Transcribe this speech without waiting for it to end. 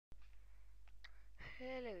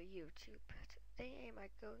Hello YouTube, today I'm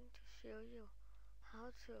going to show you how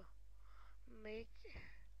to make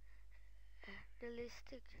a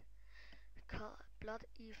realistic blood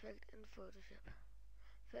effect in Photoshop.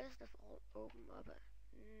 First of all, open up a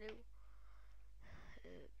new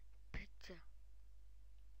picture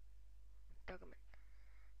document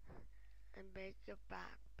and make your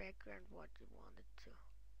background what you want it to.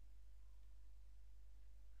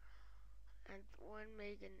 And when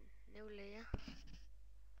make a new layer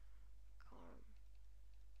called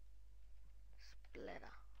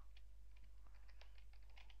splatter.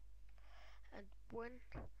 And when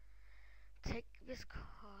take this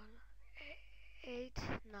color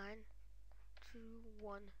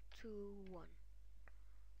 892121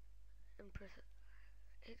 and press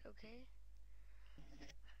hit OK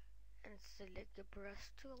and select your brush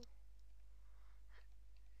tool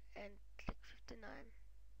and click 59,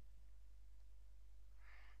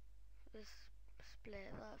 this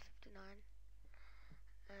splatter 59,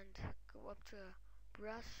 and go up to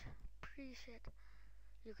brush preset.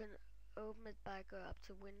 You can open it by go up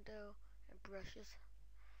to window and brushes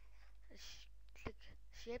and click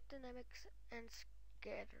shape dynamics and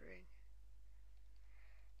scattering,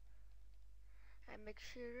 and make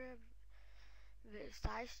sure the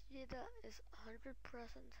size jitter is 100%,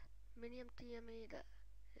 minimum diameter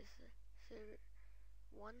is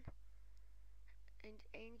 1, and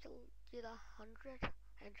angle jitter 100,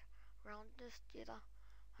 and roundness jitter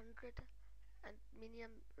 100, and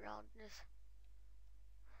minimum roundness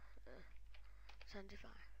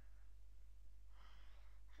 75.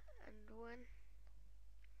 And when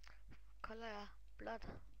color blood,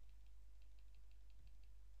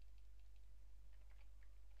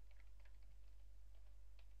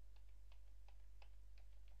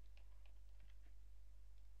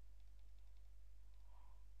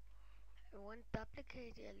 and when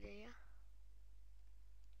duplicate your layer,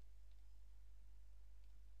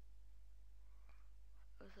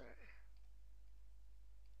 oh sorry,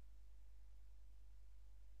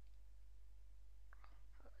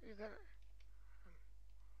 you're gonna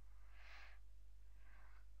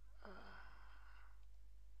I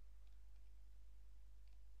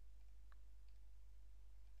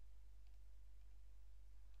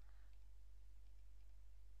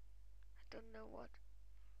don't know what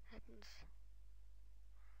happens.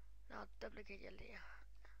 Now duplicate your layer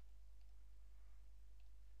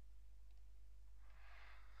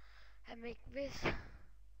and make this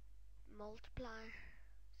multiply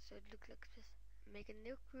so it looks like this. Make a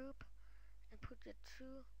new group and put your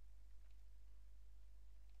two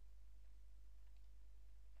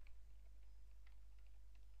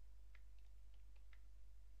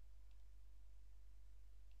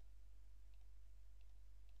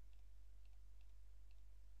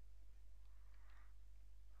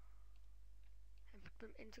and put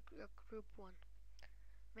them into your group 1.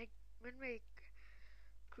 Make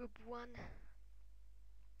group 1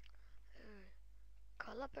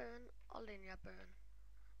 color burn or linear burn.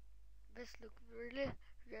 This looks really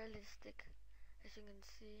realistic, as you can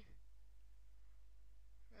see.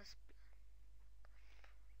 You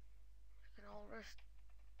can always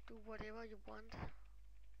do whatever you want.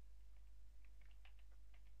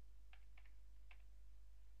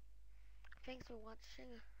 Thanks for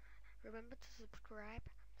watching. Remember to subscribe